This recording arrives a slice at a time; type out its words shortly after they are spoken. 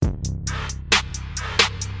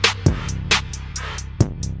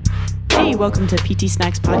Hey, welcome to PT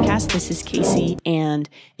Snacks Podcast. This is Casey. And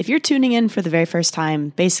if you're tuning in for the very first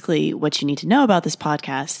time, basically what you need to know about this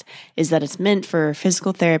podcast is that it's meant for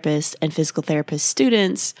physical therapists and physical therapist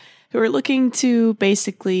students who are looking to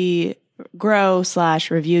basically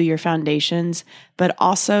grow/review your foundations, but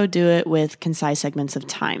also do it with concise segments of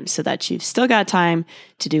time so that you've still got time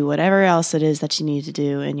to do whatever else it is that you need to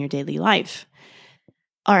do in your daily life.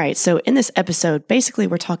 All right, so in this episode, basically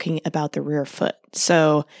we're talking about the rear foot.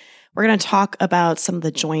 So we're going to talk about some of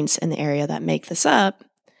the joints in the area that make this up,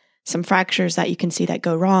 some fractures that you can see that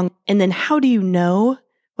go wrong, and then how do you know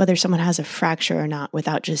whether someone has a fracture or not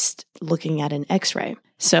without just looking at an x-ray.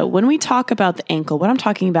 So when we talk about the ankle, what I'm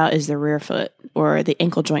talking about is the rear foot or the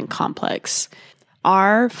ankle joint complex.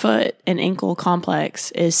 Our foot and ankle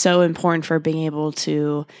complex is so important for being able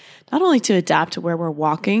to not only to adapt to where we're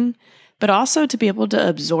walking, but also to be able to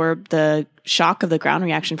absorb the shock of the ground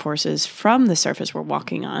reaction forces from the surface we're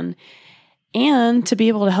walking on, and to be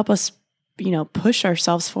able to help us, push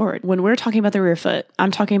ourselves forward. When we're talking about the rear foot,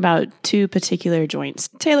 I'm talking about two particular joints,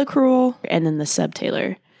 talocrural and then the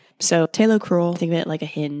subtalar. So talocrural, think of it like a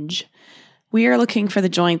hinge. We are looking for the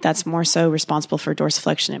joint that's more so responsible for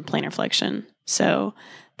dorsiflexion and plantar flexion. So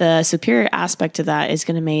the superior aspect of that is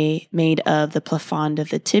going to be made of the plafond of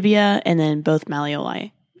the tibia and then both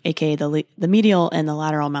malleoli, aka the medial and the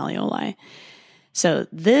lateral malleoli. So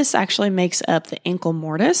this actually makes up the ankle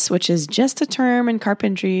mortise, which is just a term in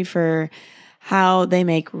carpentry for how they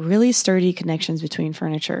make really sturdy connections between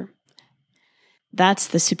furniture. That's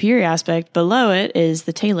the superior aspect. Below it is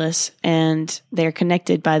the talus, and they're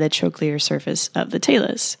connected by the trochlear surface of the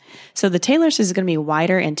talus. So the talus is going to be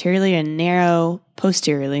wider anteriorly and narrow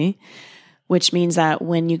posteriorly, which means that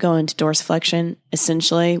when you go into dorsiflexion,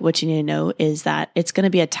 essentially what you need to know is that it's going to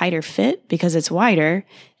be a tighter fit because it's wider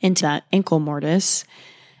into that ankle mortise,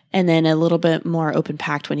 and then a little bit more open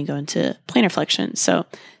packed when you go into plantar flexion. So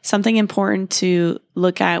something important to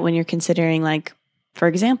look at when you're considering, like, for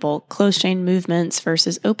example, closed chain movements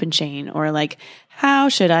versus open chain, or like, how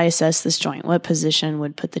should I assess this joint? What position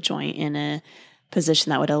would put the joint in a position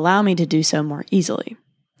that would allow me to do so more easily?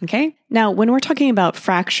 Okay. Now, when we're talking about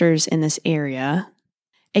fractures in this area,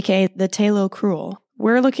 aka the talocrural,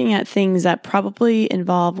 we're looking at things that probably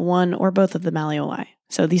involve one or both of the malleoli.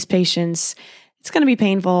 So these patients, it's going to be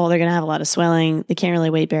painful. They're going to have a lot of swelling. They can't really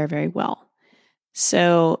weight bear very well.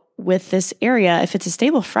 So with this area, if it's a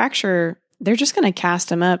stable fracture, they're just going to cast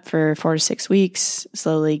them up for 4 to 6 weeks,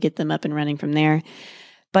 slowly get them up and running from there.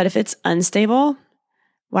 But if it's unstable,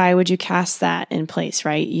 why would you cast that in place,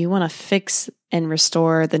 right? You want to fix and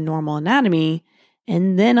restore the normal anatomy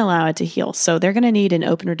and then allow it to heal. So they're going to need an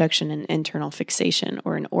open reduction and internal fixation,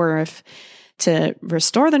 or an ORIF, to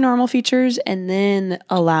restore the normal features and then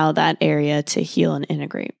allow that area to heal and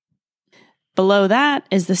integrate. Below that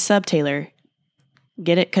is the subtalar.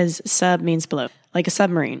 Get it? Because sub means below, like a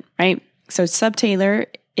submarine, right? So subtalar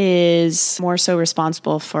is more so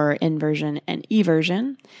responsible for inversion and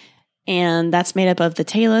eversion. And that's made up of the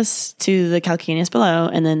talus to the calcaneus below,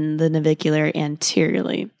 and then the navicular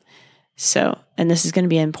anteriorly. So, and this is going to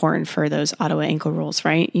be important for those Ottawa ankle rules,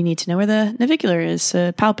 right? You need to know where the navicular is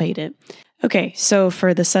to palpate it. Okay, so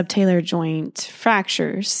for the subtalar joint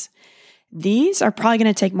fractures, these are probably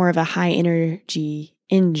going to take more of a high energy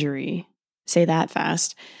injury. Say that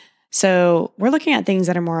fast. So we're looking at things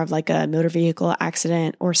that are more of like a motor vehicle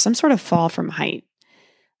accident or some sort of fall from height.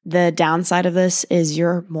 The downside of this is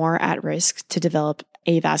you're more at risk to develop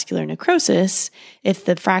avascular necrosis if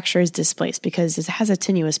the fracture is displaced, because it has a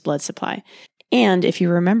tenuous blood supply. And if you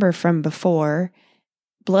remember from before,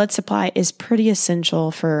 blood supply is pretty essential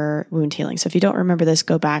for wound healing. So if you don't remember this,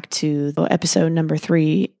 go back to episode number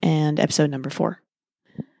 3 and episode number 4.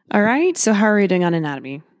 All right, so how are we doing on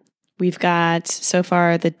anatomy? We've got so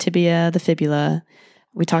far the tibia, the fibula.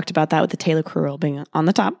 We talked about that with the talocrural being on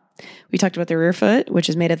the top. We talked about the rear foot, which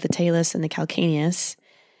is made of the talus and the calcaneus.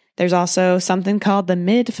 There's also something called the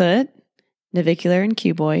midfoot, navicular and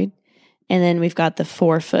cuboid. And then we've got the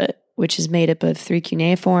forefoot, which is made up of 3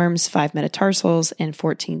 cuneiforms, 5 metatarsals, and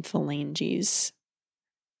 14 phalanges.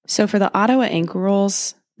 So for the Ottawa ankle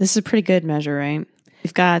rules, this is a pretty good measure, right?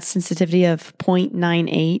 We've got sensitivity of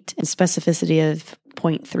 0.98 and specificity of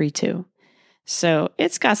 0.32. So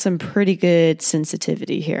it's got some pretty good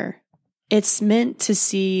sensitivity here. It's meant to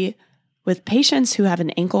see with patients who have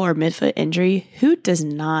an ankle or midfoot injury, who does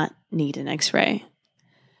not need an x-ray.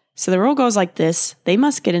 So the rule goes like this. They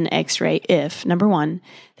must get an x-ray if, number 1,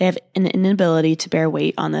 they have an inability to bear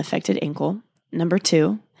weight on the affected ankle. Number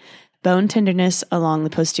 2, bone tenderness along the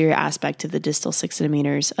posterior aspect of the distal 6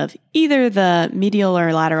 centimeters of either the medial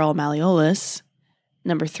or lateral malleolus.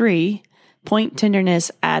 Number 3, point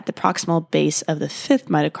tenderness at the proximal base of the fifth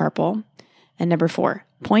metacarpal. And number 4,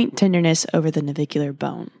 point tenderness over the navicular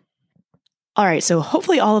bone. All right, so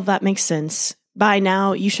hopefully all of that makes sense. By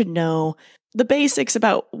now, you should know the basics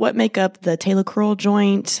about what make up the talocrural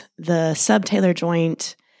joint, the subtalar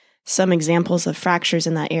joint, some examples of fractures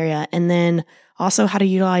in that area, and then also how to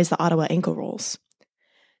utilize the Ottawa ankle rolls.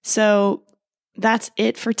 So that's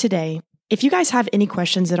it for today. If you guys have any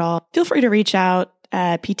questions at all, feel free to reach out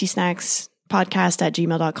at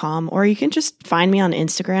ptsnackspodcast@gmail.com, or you can just find me on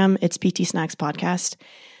Instagram. It's ptsnackspodcast.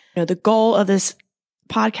 The goal of this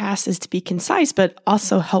podcast is to be concise, but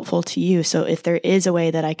also helpful to you. So if there is a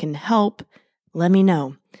way that I can help, let me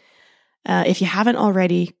know. If you haven't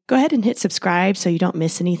already, go ahead and hit subscribe so you don't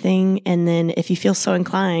miss anything. And then if you feel so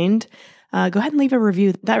inclined, go ahead and leave a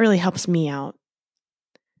review. That really helps me out.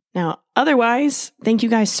 Now, otherwise, thank you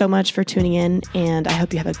guys so much for tuning in, and I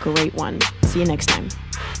hope you have a great one. See you next time.